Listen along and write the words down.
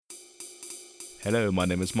Hello, my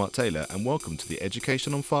name is Mark Taylor and welcome to the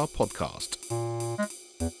Education on Fire podcast.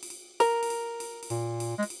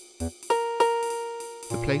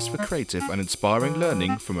 The place for creative and inspiring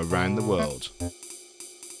learning from around the world.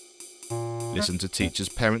 Listen to teachers,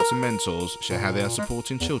 parents and mentors share how they are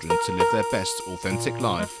supporting children to live their best authentic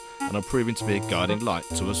life and are proving to be a guiding light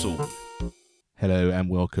to us all. Hello and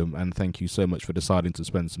welcome, and thank you so much for deciding to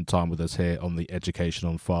spend some time with us here on the Education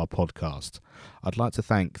on Fire podcast. I'd like to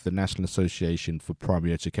thank the National Association for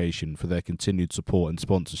Primary Education for their continued support and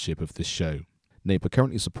sponsorship of this show. NAPE are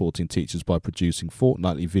currently supporting teachers by producing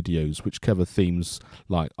fortnightly videos which cover themes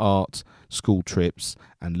like art, school trips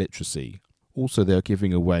and literacy. Also, they are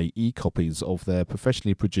giving away e-copies of their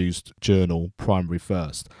professionally produced journal, Primary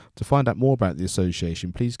First. To find out more about the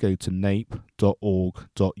association, please go to nape.org.uk.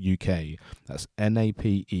 That's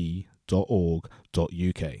nape.org.uk.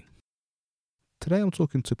 Today I'm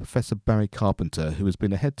talking to Professor Barry Carpenter, who has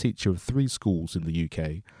been a head teacher of 3 schools in the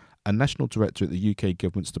UK, and National Director at the UK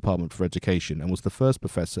Government's Department for Education, and was the first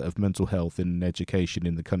Professor of Mental Health in Education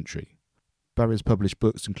in the country. Barry has published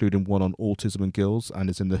books including one on autism and girls and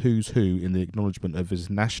is in the who's who in the acknowledgement of his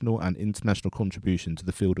national and international contribution to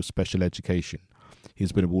the field of special education. He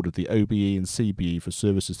has been awarded the OBE and CBE for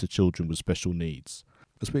services to children with special needs.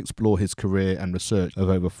 As we explore his career and research of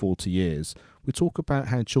over 40 years, we talk about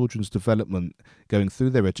how children's development going through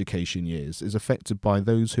their education years is affected by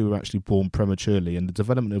those who are actually born prematurely and the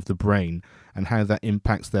development of the brain and how that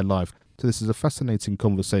impacts their life. So this is a fascinating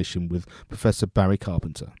conversation with Professor Barry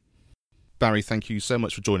Carpenter. Barry, thank you so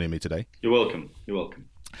much for joining me today. You're welcome. You're welcome.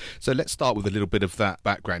 So let's start with a little bit of that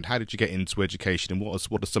background. How did you get into education, and what are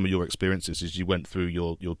some of your experiences as you went through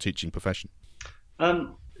your teaching profession? I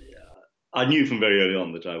knew from very early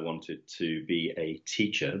on that I wanted to be a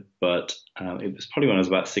teacher, but it was probably when I was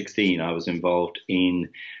about 16, I was involved in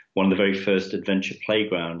one of the very first adventure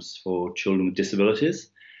playgrounds for children with disabilities.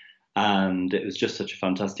 And it was just such a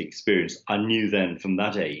fantastic experience. I knew then from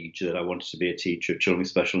that age that I wanted to be a teacher of children with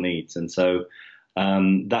special needs. And so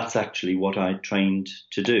that's actually what I trained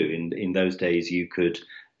to do. In those days, you could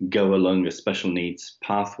go along a special needs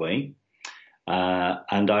pathway.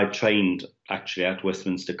 And I trained actually at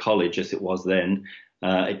Westminster College, as it was then.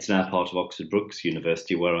 It's now part of Oxford Brookes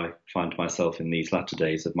University, where I find myself in these latter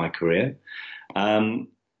days of my career.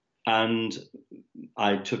 And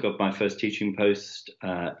I took up my first teaching post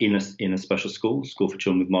in a special school for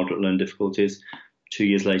children with moderate learning difficulties. 2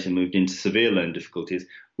 years later, moved into severe learning difficulties,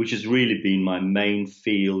 which has really been my main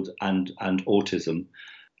field, and autism.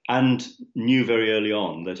 And knew very early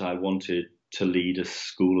on that I wanted to lead a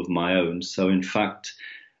school of my own. So, in fact,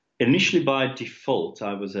 initially by default,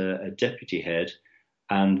 I was a deputy head,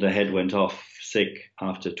 and the head went off sick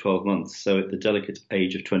after 12 months. So at the delicate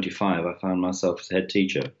age of 25, I found myself as head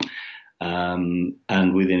teacher.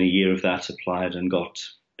 And within a year of that, applied and got,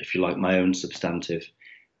 if you like, my own substantive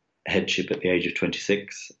headship at the age of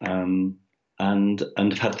 26. And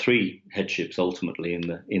have had 3 headships ultimately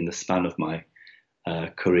in the span of my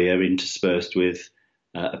career, interspersed with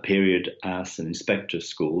a period as an inspector of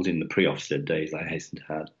schools in the pre-Ofsted days, I hasten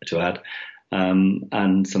to add.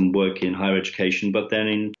 And some work in higher education. But then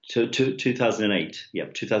in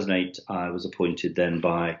 2008, I was appointed then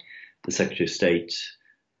by the Secretary of State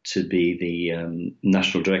to be the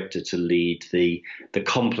National Director to lead the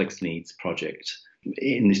Complex Needs Project.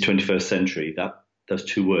 In this 21st century, those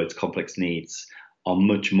 2 words, complex needs, are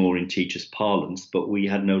much more in teachers' parlance, but we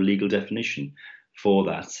had no legal definition for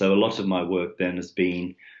that. So a lot of my work then has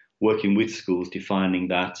been working with schools, defining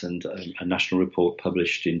that, and a national report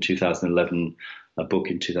published in 2011, a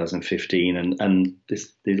book in 2015, and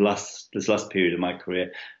this last period of my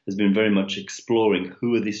career has been very much exploring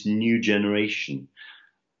who are this new generation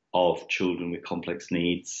of children with complex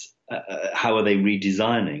needs, how are they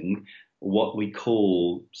redesigning what we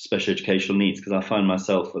call special educational needs, because I find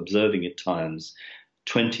myself observing at times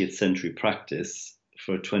 20th century practice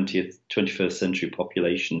for a 21st century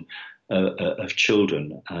population of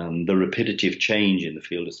children. The rapidity of change in the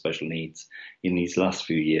field of special needs in these last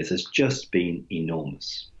few years has just been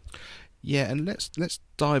enormous. Yeah, and let's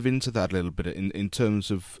dive into that a little bit in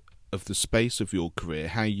terms of the space of your career,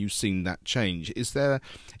 how you've seen that change. Is there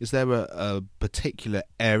a particular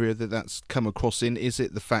area that's come across in? Is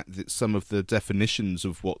it the fact that some of the definitions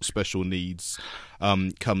of what special needs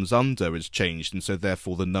comes under has changed, and so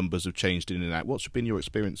therefore the numbers have changed in and out? What's been your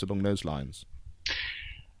experience along those lines?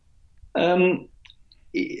 I'm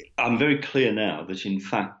very clear now that, in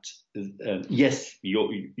fact, yes,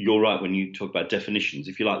 you're right when you talk about definitions.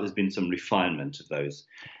 If you like, there's been some refinement of those.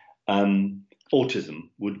 Autism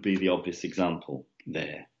would be the obvious example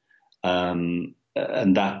there.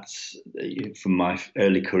 and that's from my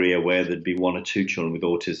early career where there'd be one or two children with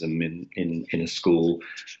autism in a school,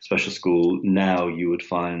 special school. Now you would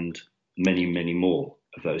find many, many more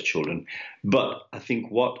of those children. But I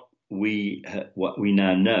think what we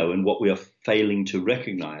now know and what we are failing to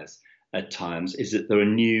recognize at times is that there are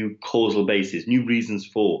new causal bases, new reasons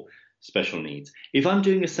for special needs. If I'm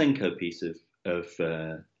doing a SENCO piece of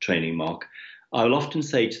training, Mark, I will often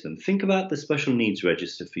say to them, think about the special needs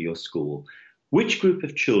register for your school. Which group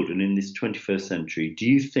of children in this 21st century do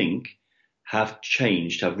you think have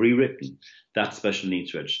changed, have rewritten that special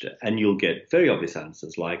needs register? And you'll get very obvious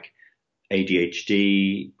answers like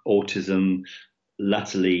ADHD, autism,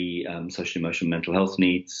 latterly social, emotional, mental health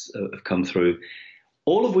needs have come through,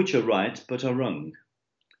 all of which are right but are wrong.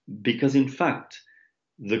 Because in fact,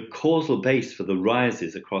 the causal base for the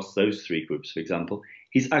rises across those three groups, for example,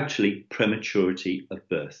 is actually prematurity of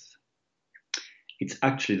birth. It's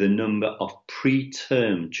actually the number of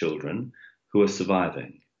preterm children who are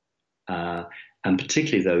surviving, and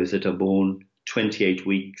particularly those that are born 28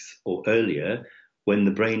 weeks or earlier, when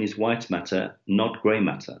the brain is white matter, not grey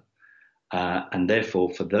matter. And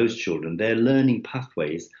therefore, for those children, their learning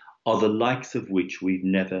pathways are the likes of which we've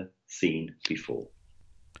never seen before.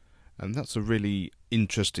 And that's a really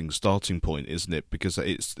interesting starting point, isn't it? Because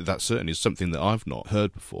that certainly is something that I've not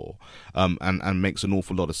heard before, and makes an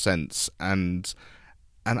awful lot of sense. And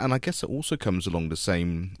I guess it also comes along the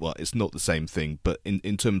same. Well, it's not the same thing, but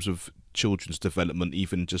in terms of children's development,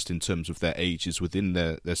 even just in terms of their ages within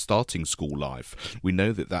their starting school life, we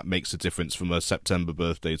know that makes a difference from a September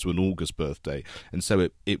birthday to an August birthday, and so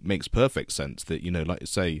it makes perfect sense that, like you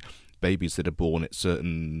say, babies that are born at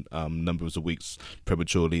certain numbers of weeks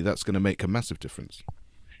prematurely, that's going to make a massive difference.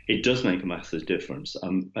 It does make a massive difference.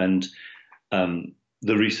 And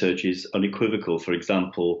the research is unequivocal. For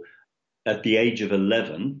example, at the age of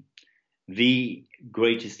 11, the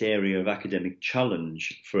greatest area of academic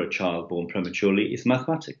challenge for a child born prematurely is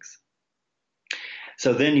mathematics.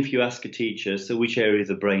 So then if you ask a teacher, so which area of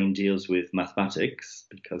the brain deals with mathematics,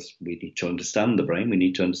 because we need to understand the brain, we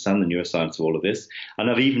need to understand the neuroscience of all of this. And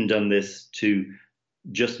I've even done this to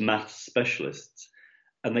just maths specialists,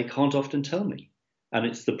 and they can't often tell me. And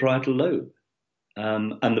it's the parietal lobe.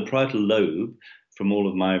 And the parietal lobe, from all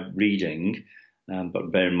of my reading,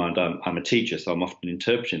 but bear in mind I'm a teacher, so I'm often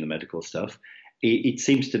interpreting the medical stuff, it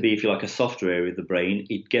seems to be, if you like, a softer area of the brain.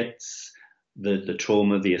 It gets the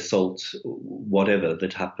trauma, the assault, whatever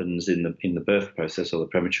that happens in the birth process or the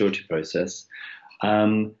prematurity process,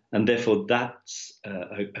 and therefore that's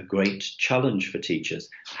a great challenge for teachers.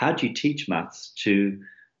 How do you teach maths to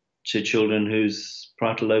children whose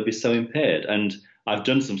parietal lobe is so impaired? And I've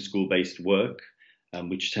done some school-based work,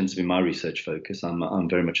 which tends to be my research focus. I'm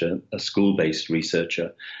very much a school-based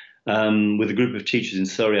researcher. With a group of teachers in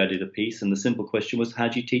Surrey, I did a piece, and the simple question was, how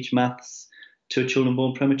do you teach maths to children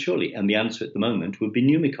born prematurely? And the answer at the moment would be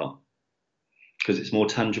Numicon, because it's more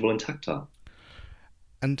tangible and tactile.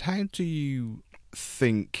 And how do you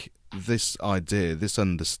think this idea, this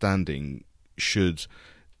understanding, should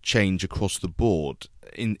change across the board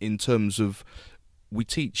in terms of, we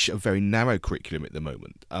teach a very narrow curriculum at the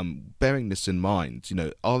moment. Bearing this in mind,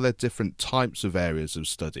 are there different types of areas of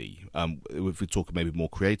study, if we talk maybe more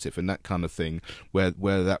creative and that kind of thing, where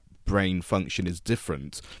that brain function is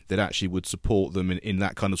different, that actually would support them in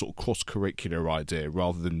that kind of sort of cross-curricular idea,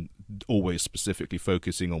 rather than always specifically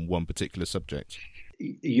focusing on one particular subject?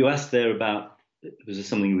 You asked there about, is there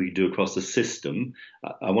something we could do across the system?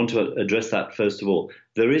 I want to address that first of all.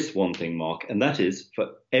 There is one thing, Mark, and that is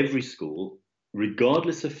for every school,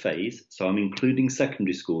 regardless of phase, so I'm including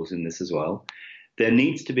secondary schools in this as well, there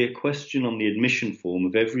needs to be a question on the admission form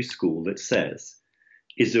of every school that says,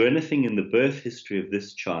 is there anything in the birth history of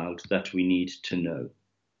this child that we need to know?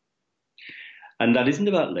 And that isn't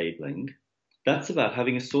about labelling. That's about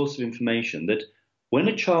having a source of information that when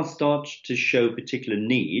a child starts to show particular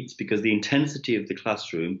needs, because the intensity of the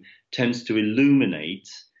classroom tends to illuminate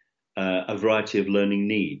a variety of learning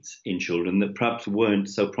needs in children that perhaps weren't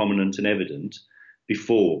so prominent and evident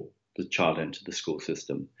before the child entered the school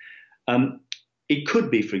system. It could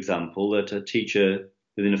be, for example, that a teacher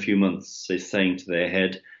within a few months is saying to their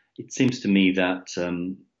head, it seems to me that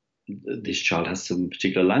this child has some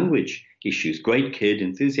particular language issues. Great kid,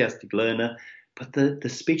 enthusiastic learner, but the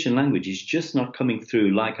speech and language is just not coming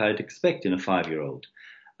through like I'd expect in a 5-year-old.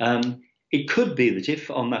 It could be that if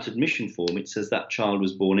on that admission form it says that child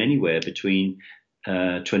was born anywhere between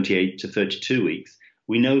 28 to 32 weeks,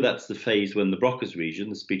 we know that's the phase when the Broca's region,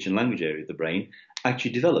 the speech and language area of the brain,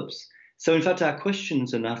 actually develops. So in fact, our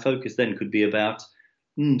questions and our focus then could be about,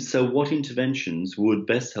 so what interventions would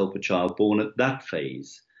best help a child born at that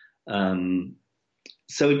phase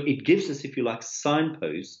So it gives us, if you like,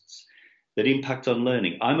 signposts that impact on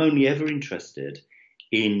learning. I'm only ever interested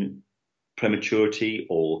in prematurity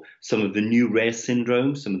or some of the new rare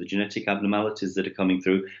syndromes, some of the genetic abnormalities that are coming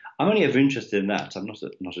through. I'm only ever interested in that. I'm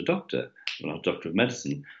not a doctor. I'm not a doctor of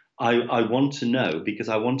medicine. I want to know, because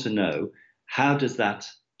I want to know, how does that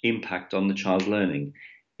impact on the child learning?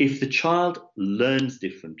 If the child learns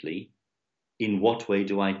differently, in what way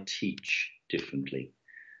do I teach differently?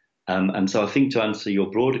 And so I think, to answer your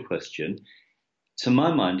broader question, to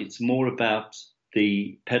my mind, it's more about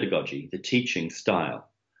the pedagogy, the teaching style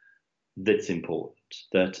that's important.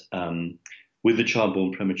 That with the child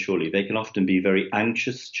born prematurely, they can often be very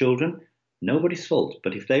anxious children. Nobody's fault.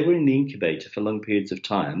 But if they were in the incubator for long periods of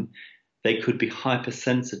time, they could be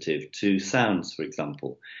hypersensitive to sounds, for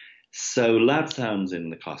example. So loud sounds in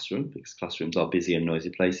the classroom, because classrooms are busy and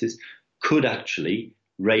noisy places, could actually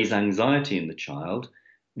raise anxiety in the child,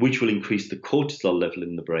 which will increase the cortisol level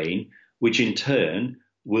in the brain, which in turn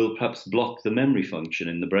will perhaps block the memory function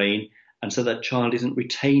in the brain. And so that child isn't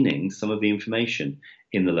retaining some of the information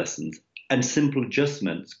in the lessons. And simple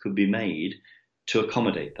adjustments could be made to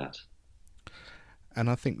accommodate that. And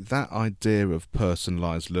I think that idea of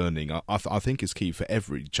personalised learning, I think, is key for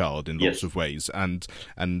every child in lots of ways. And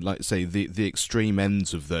like say the extreme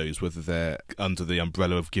ends of those, whether they're under the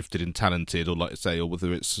umbrella of gifted and talented, or like say, or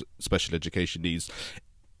whether it's special education needs.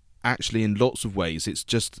 Actually, in lots of ways, it's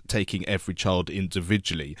just taking every child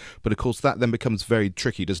individually. But of course, that then becomes very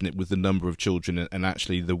tricky, doesn't it, with the number of children and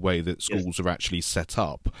actually the way that schools are actually set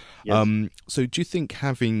up. So do you think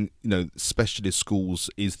having, specialist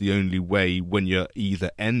schools is the only way when you're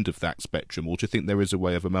either end of that spectrum, or do you think there is a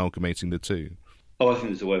way of amalgamating the two? Oh, I think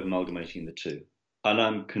there's a way of amalgamating the two. And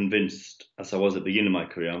I'm convinced, as I was at the beginning of my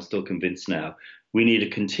career, I'm still convinced now, we need a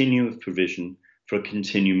continuum of provision for a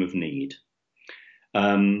continuum of need.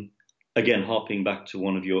 Again, harping back to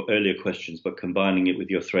one of your earlier questions, but combining it with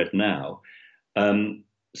your thread now.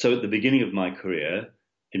 So at the beginning of my career,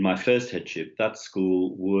 in my first headship, that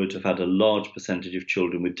school would have had a large percentage of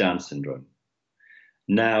children with Down syndrome.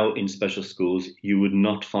 Now, in special schools, you would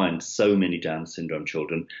not find so many Down syndrome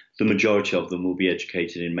children. The majority of them will be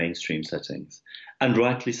educated in mainstream settings. And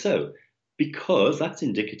rightly so, because that's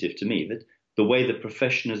indicative to me that the way the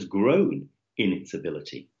profession has grown in its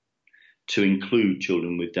ability to include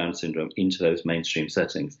children with Down syndrome into those mainstream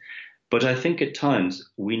settings. But I think at times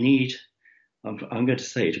we need, I'm going to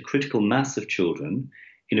say it, a critical mass of children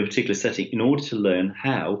in a particular setting in order to learn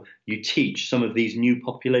how you teach some of these new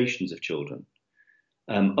populations of children.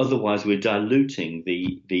 Otherwise, we're diluting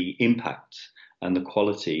the impact and the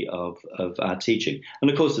quality of our teaching. And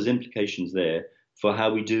of course, there's implications there for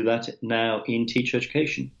how we do that now in teacher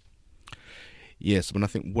education. Yes, I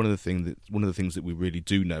think one of the things that we really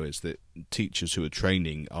do know is that teachers who are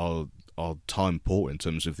training are time poor in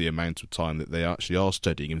terms of the amount of time that they actually are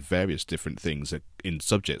studying in various different things in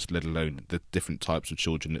subjects, let alone the different types of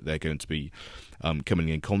children that they're going to be coming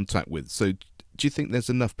in contact with. So do you think there's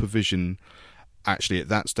enough provision actually at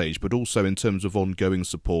that stage, but also in terms of ongoing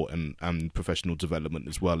support and professional development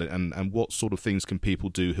as well? And what sort of things can people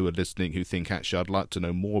do who are listening who think, actually, I'd like to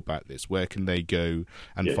know more about this? Where can they go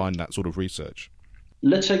and find that sort of research?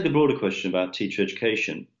 Let's take the broader question about teacher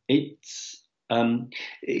education. It's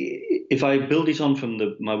if I build it on from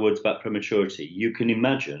my words about prematurity, you can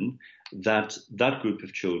imagine that group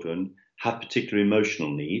of children have particular emotional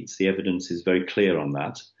needs. The evidence is very clear on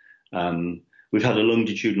that. We've had a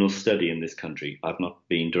longitudinal study in this country. I've not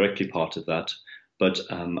been directly part of that, but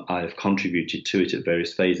I've contributed to it at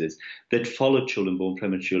various phases that followed children born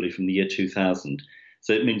prematurely from the year 2000.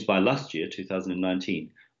 So it means by last year,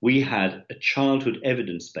 2019, we had a childhood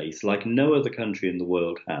evidence base like no other country in the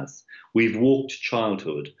world has. We've walked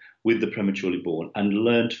childhood with the prematurely born and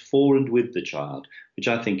learned for and with the child, which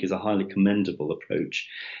I think is a highly commendable approach.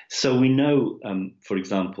 So we know, for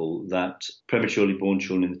example, that prematurely born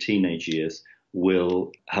children in the teenage years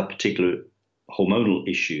will have particular hormonal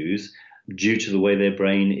issues due to the way their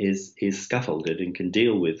brain is scaffolded and can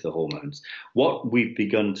deal with the hormones. What we've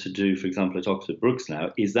begun to do, for example, at Oxford Brookes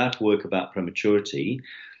now, is that work about prematurity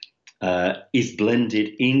is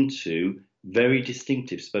blended into very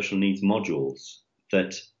distinctive special needs modules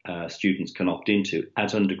that students can opt into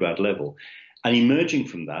at undergrad level. And emerging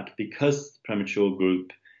from that, because the premature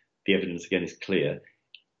group, the evidence again is clear,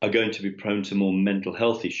 are going to be prone to more mental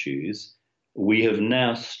health issues, we have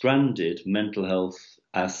now stranded mental health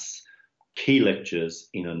as key lectures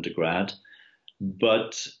in undergrad,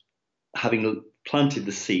 but having planted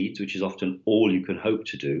the seeds, which is often all you can hope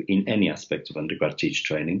to do in any aspect of undergrad teacher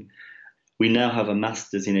training, we now have a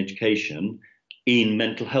master's in education in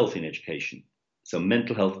mental health in education. So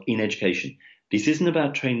mental health in education. This isn't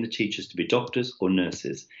about training the teachers to be doctors or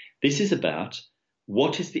nurses. This is about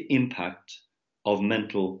what is the impact of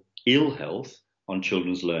mental ill health on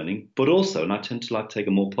children's learning, but also, and I tend to like to take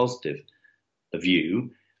a more positive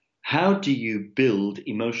view, how do you build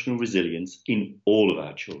emotional resilience in all of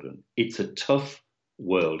our children? It's a tough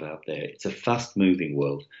world out there. It's a fast-moving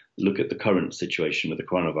world. Look at the current situation with the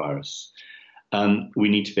coronavirus. We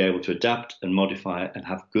need to be able to adapt and modify and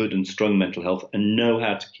have good and strong mental health and know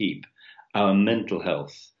how to keep our mental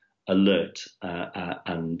health alert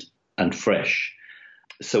and fresh.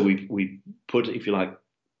 So we put, if you like,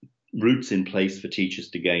 routes in place for teachers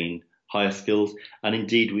to gain higher skills. And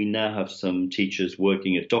indeed, we now have some teachers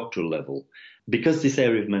working at doctoral level. Because this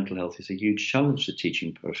area of mental health is a huge challenge to the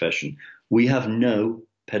teaching profession, we have no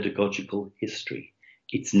pedagogical history.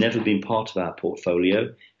 It's never been part of our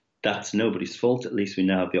portfolio. That's nobody's fault. At least we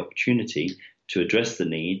now have the opportunity to address the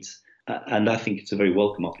needs. And I think it's a very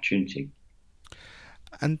welcome opportunity.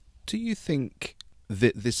 And do you think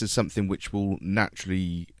that this is something which will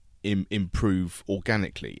naturally improve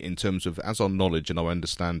organically in terms of, as our knowledge and our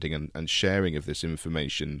understanding and sharing of this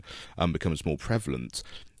information becomes more prevalent,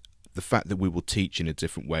 the fact that we will teach in a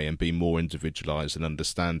different way and be more individualised and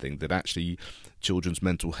understanding that actually children's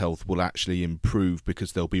mental health will actually improve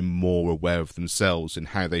because they'll be more aware of themselves and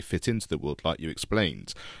how they fit into the world, like you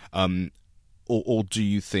explained? Or do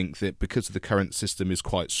you think that because the current system is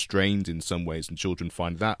quite strained in some ways and children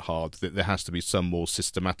find that hard, that there has to be some more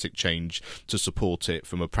systematic change to support it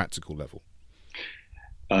from a practical level?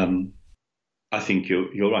 I think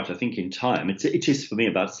you're right. I think in time, it is for me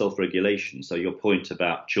about self-regulation. So your point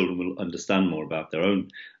about children will understand more about their own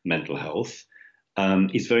mental health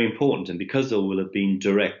is very important. And because there will have been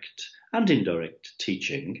direct and indirect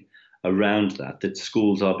teaching around that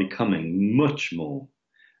schools are becoming much more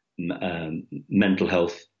mental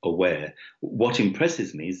health aware. What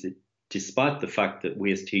impresses me is that despite the fact that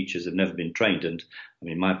we as teachers have never been trained, and I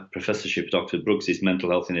mean, my professorship at Oxford Brookes is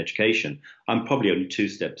mental health in education, I'm probably only 2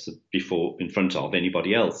 steps in front of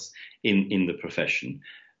anybody else in the profession.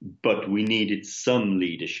 But we needed some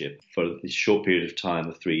leadership for this short period of time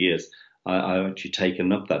of 3 years. I actually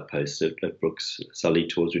taken up that post at Brookes as I lead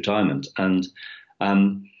towards retirement. And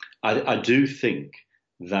I do think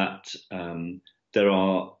that there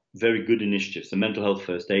are very good initiatives. The mental health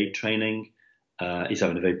first aid training is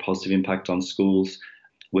having a very positive impact on schools.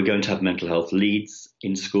 We're going to have mental health leads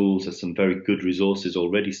in schools. There's some very good resources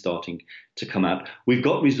already starting to come out. We've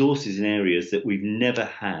got resources in areas that we've never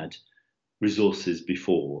had resources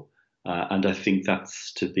before, and I think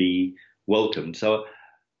that's to be welcomed. So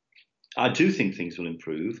I do think things will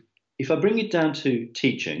improve. If I bring it down to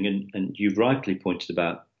teaching, and you've rightly pointed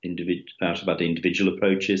about the individual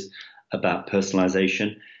approaches, about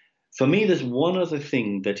personalisation, for me there's one other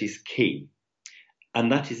thing that is key, and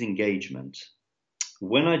that is engagement.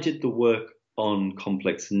 When I did the work on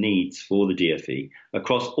complex needs for the DFE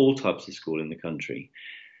across all types of school in the country,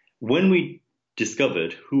 when we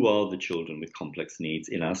discovered who are the children with complex needs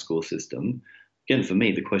in our school system, again, for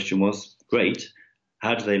me, the question was, great,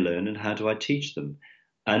 how do they learn and how do I teach them?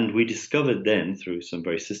 And we discovered then, through some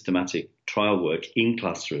very systematic trial work in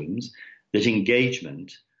classrooms, that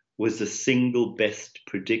engagement was the single best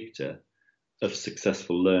predictor of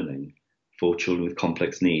successful learning for children with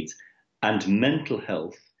complex needs. And mental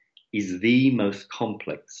health is the most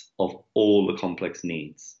complex of all the complex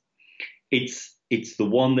needs. It's the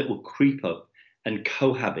one that will creep up and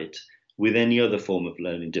cohabit with any other form of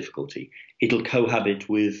learning difficulty. It'll cohabit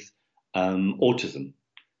with autism.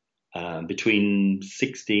 Between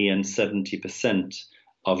 60 and 70%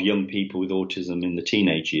 of young people with autism in the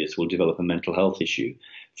teenage years will develop a mental health issue.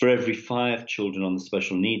 For every 5 children on the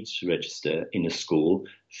special needs register in a school,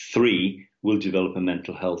 3 will develop a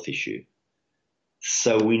mental health issue.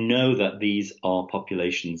 So we know that these are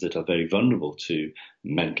populations that are very vulnerable to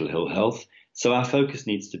mental ill health. So our focus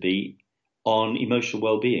needs to be on emotional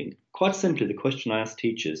well-being. Quite simply, the question I ask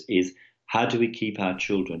teachers is, how do we keep our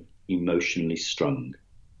children emotionally strong?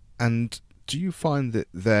 And do you find that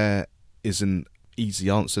there is an easy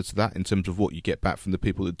answer to that in terms of what you get back from the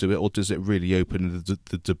people that do it, or does it really open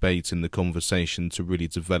the debate and the conversation to really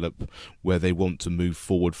develop where they want to move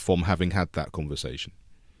forward from having had that conversation?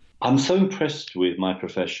 I'm so impressed with my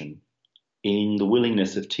profession in the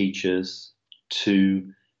willingness of teachers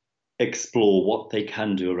to explore what they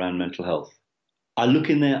can do around mental health. I look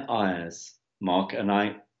in their eyes, Mark, and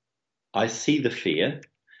I see the fear.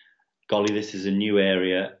 Golly, this is a new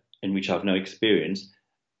area in which I've no experience.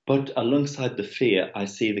 But alongside the fear, I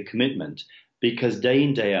see the commitment, because day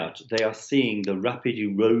in, day out, they are seeing the rapid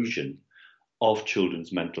erosion of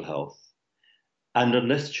children's mental health. And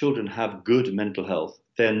unless children have good mental health,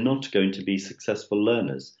 they're not going to be successful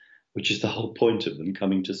learners, which is the whole point of them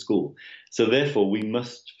coming to school. So therefore, we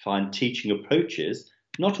must find teaching approaches,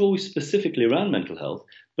 not always specifically around mental health,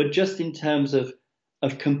 but just in terms of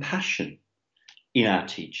compassion in our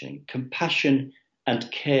teaching, compassion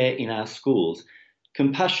and care in our schools,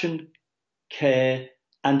 compassion, care,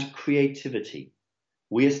 and creativity.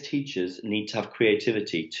 We as teachers need to have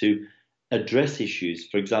creativity to address issues,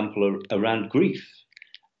 for example, around grief.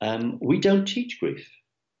 We don't teach grief.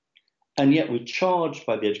 And yet we're charged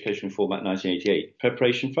by the Education Reform Act 1988,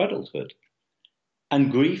 preparation for adulthood.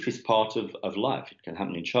 And grief is part of life. It can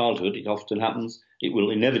happen in childhood. It often happens. It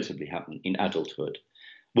will inevitably happen in adulthood.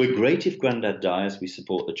 We're great if granddad dies, we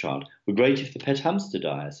support the child. We're great if the pet hamster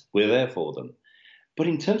dies, we're there for them. But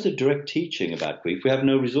in terms of direct teaching about grief, we have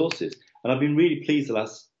no resources. And I've been really pleased the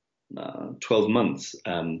last 12 months,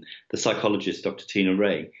 the psychologist Dr. Tina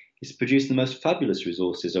Ray is producing the most fabulous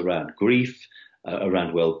resources around grief,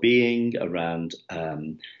 around well-being, around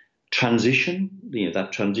transition.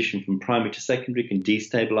 That transition from primary to secondary can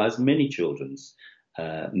destabilize many children's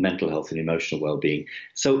mental health and emotional well-being.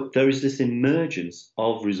 So there is this emergence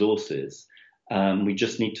of resources. We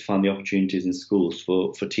just need to find the opportunities in schools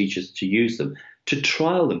for teachers to use them, to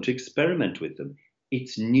trial them, to experiment with them.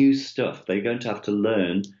 It's new stuff. They're going to have to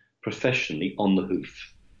learn professionally on the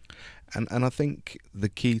hoof. And I think the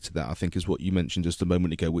key to that, I think, is what you mentioned just a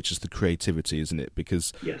moment ago, which is the creativity, isn't it?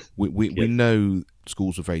 Because yes. we know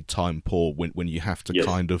schools are very time poor when you have to yes.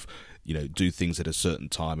 kind of, do things at a certain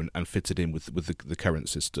time and fit it in with the current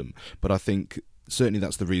system. But I think certainly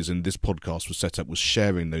that's the reason this podcast was set up, was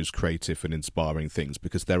sharing those creative and inspiring things,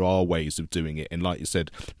 because there are ways of doing it. And like you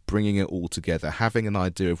said, bringing it all together, having an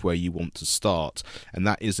idea of where you want to start. And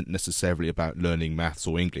that isn't necessarily about learning maths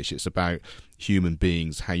or English. It's about human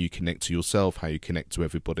beings, how you connect to yourself, how you connect to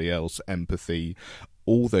everybody else, empathy,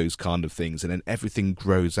 all those kind of things. And then everything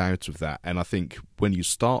grows out of that. And I think when you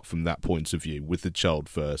start from that point of view with the child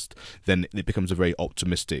first, then it becomes a very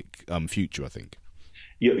optimistic future, I think.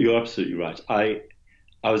 You're absolutely right. I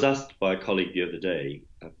was asked by a colleague the other day,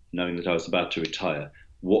 knowing that I was about to retire,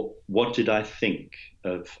 what did I think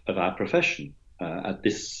of our profession at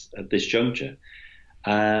this juncture?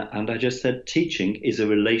 And I just said, teaching is a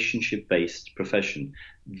relationship-based profession.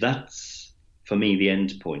 That's, for me, the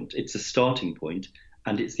end point. It's a starting point,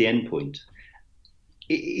 and it's the end point.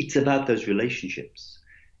 It's about those relationships.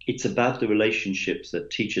 It's about the relationships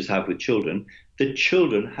that teachers have with children, that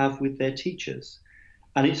children have with their teachers.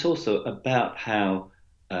 And it's also about how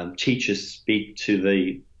teachers speak to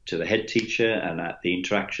the head teacher and at the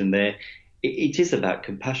interaction there. It is about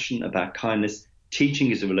compassion, about kindness.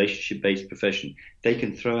 Teaching is a relationship-based profession. They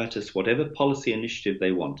can throw at us whatever policy initiative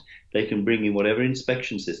they want. They can bring in whatever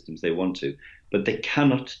inspection systems they want to, but they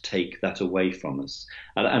cannot take that away from us.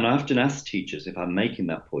 And I often ask teachers, if I'm making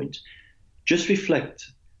that point, just reflect,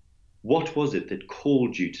 what was it that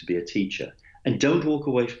called you to be a teacher? And don't walk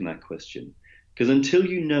away from that question. Because until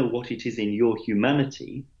you know what it is in your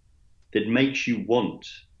humanity that makes you want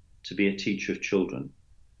to be a teacher of children,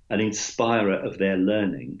 an inspirer of their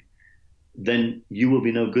learning, then you will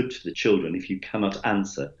be no good to the children if you cannot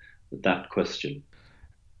answer that question.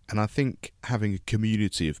 And I think having a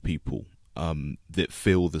community of people that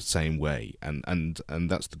feel the same way, and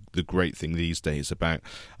that's the great thing these days about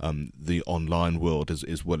the online world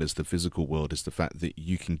as well as the physical world, is the fact that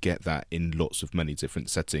you can get that in lots of many different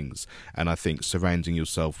settings. And I think surrounding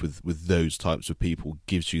yourself with those types of people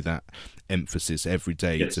gives you that emphasis every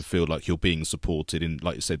day yes. to feel like you're being supported in,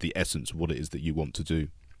 like you said, the essence of what it is that you want to do.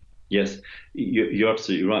 Yes, you're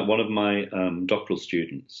absolutely right. One of my doctoral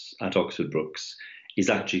students at Oxford Brookes is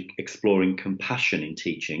actually exploring compassion in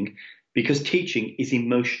teaching, because teaching is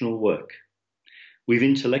emotional work. We've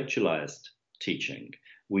intellectualized teaching.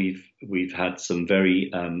 We've had some very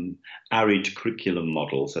arid curriculum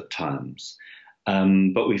models at times,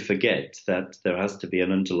 but we forget that there has to be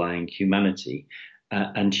an underlying humanity,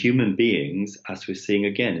 and human beings, as we're seeing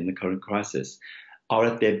again in the current crisis, are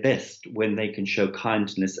at their best when they can show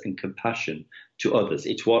kindness and compassion to others.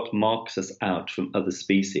 It's what marks us out from other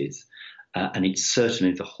species. And it's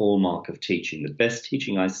certainly the hallmark of teaching. The best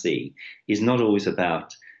teaching I see is not always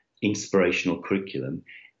about inspirational curriculum.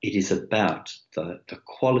 It is about the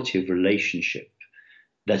quality of relationship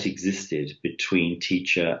that existed between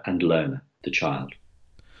teacher and learner, the child.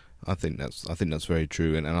 I think that's very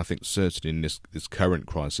true, and I think certainly in this current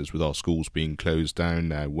crisis with our schools being closed down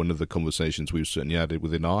now, one of the conversations we've certainly had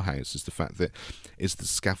within our house is the fact that as the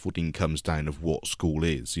scaffolding comes down of what school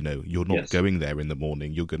is, you're not going there in the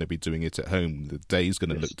morning, you're going to be doing it at home. The day's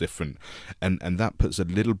going to look different, and that puts a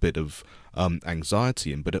little bit of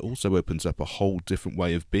anxiety in, but it also opens up a whole different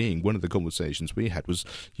way of being. One of the conversations we had was,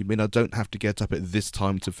 you mean I don't have to get up at this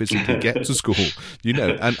time to physically get to school,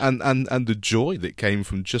 and the joy that came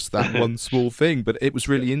from just that one small thing. But it was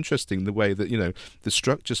really interesting the way that the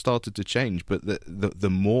structure started to change, but the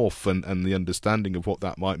morph and the understanding of what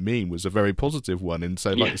that might mean was a very positive one. And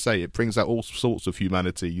so, like I say, it brings out all sorts of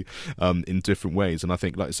humanity in different ways. And I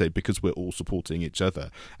think, like I say, because we're all supporting each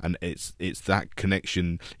other, and it's that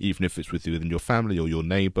connection, even if it's within your family or your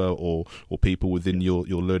neighbour or people within your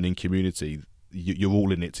learning community, you're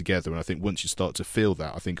all in it together. And I think once you start to feel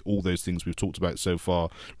that, I think all those things we've talked about so far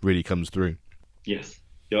really comes through. Yes,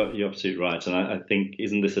 you're absolutely right. And I think,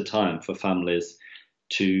 isn't this a time for families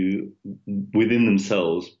to, within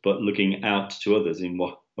themselves, but looking out to others in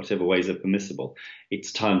whatever ways are permissible,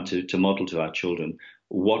 it's time to model to our children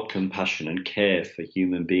what compassion and care for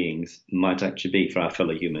human beings might actually be for our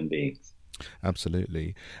fellow human beings.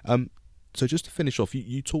 Absolutely. So just to finish off,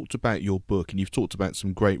 you talked about your book and you've talked about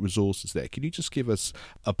some great resources there. Can you just give us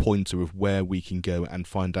a pointer of where we can go and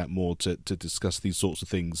find out more to discuss these sorts of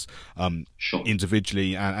things Sure.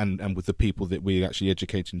 individually and with the people that we're actually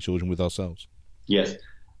educating children with ourselves? Yes.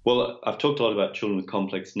 Well, I've talked a lot about children with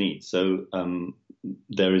complex needs. So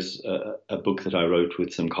there is a book that I wrote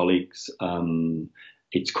with some colleagues.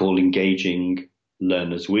 It's called Engaging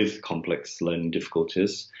Learners with Complex Learning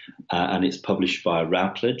Difficulties, and it's published by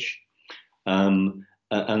Routledge. And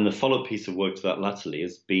the follow-up piece of work to that latterly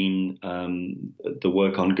has been the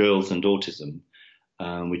work on girls and autism,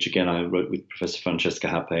 which again I wrote with Professor Francesca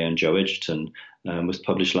Happe and Joe Edgerton, was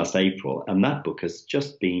published last April. And that book has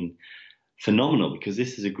just been phenomenal, because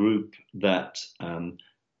this is a group that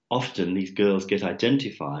often these girls get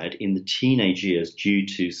identified in the teenage years due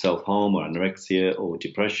to self-harm or anorexia or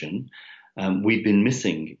depression. We've been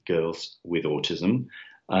missing girls with autism.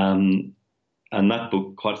 And that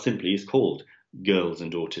book, quite simply, is called Girls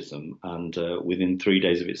and Autism. And within 3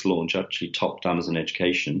 days of its launch, actually topped Amazon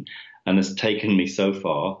Education and has taken me so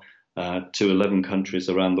far to 11 countries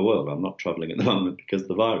around the world. I'm not traveling at the moment because of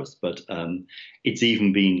the virus, but it's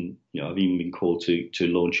even been, I've even been called to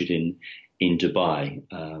launch it in Dubai,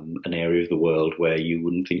 an area of the world where you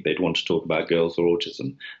wouldn't think they'd want to talk about girls or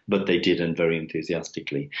autism, but they did, and very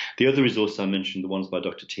enthusiastically. The other resource I mentioned, the ones by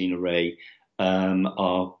Dr. Tina Ray,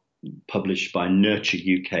 are published by Nurture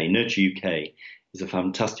UK. Nurture UK is a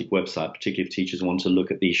fantastic website, particularly if teachers want to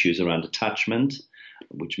look at the issues around attachment,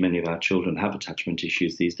 which many of our children have attachment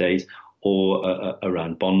issues these days, or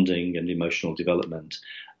around bonding and emotional development.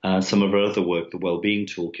 Some of our other work, the wellbeing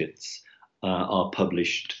toolkits, are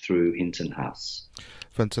published through Hinton House.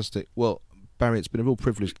 Fantastic. Well, Barry, it's been a real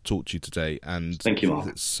privilege to talk to you today, and thank you, Mark.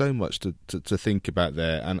 There's so much to think about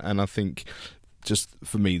there, and I think just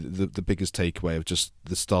for me the biggest takeaway of just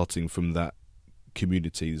the starting from that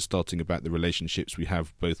community, starting about the relationships we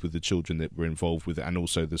have both with the children that we're involved with and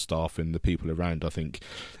also the staff and the people around, I think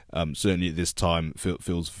certainly at this time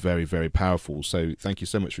feels very, very powerful. So thank you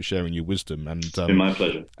so much for sharing your wisdom, and it's been my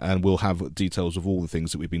pleasure. And we'll have details of all the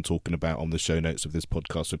things that we've been talking about on the show notes of this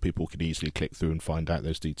podcast, so people can easily click through and find out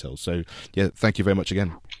those details. So yeah, thank you very much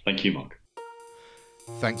again. Thank you, Mark.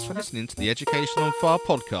 Thanks for listening to the Education on Fire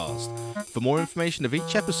podcast. For more information of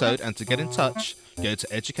each episode and to get in touch, go to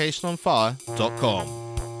educationonfire.com.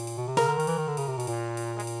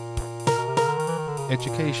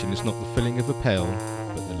 Education is not the filling of a pail,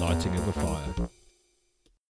 but the lighting of a fire.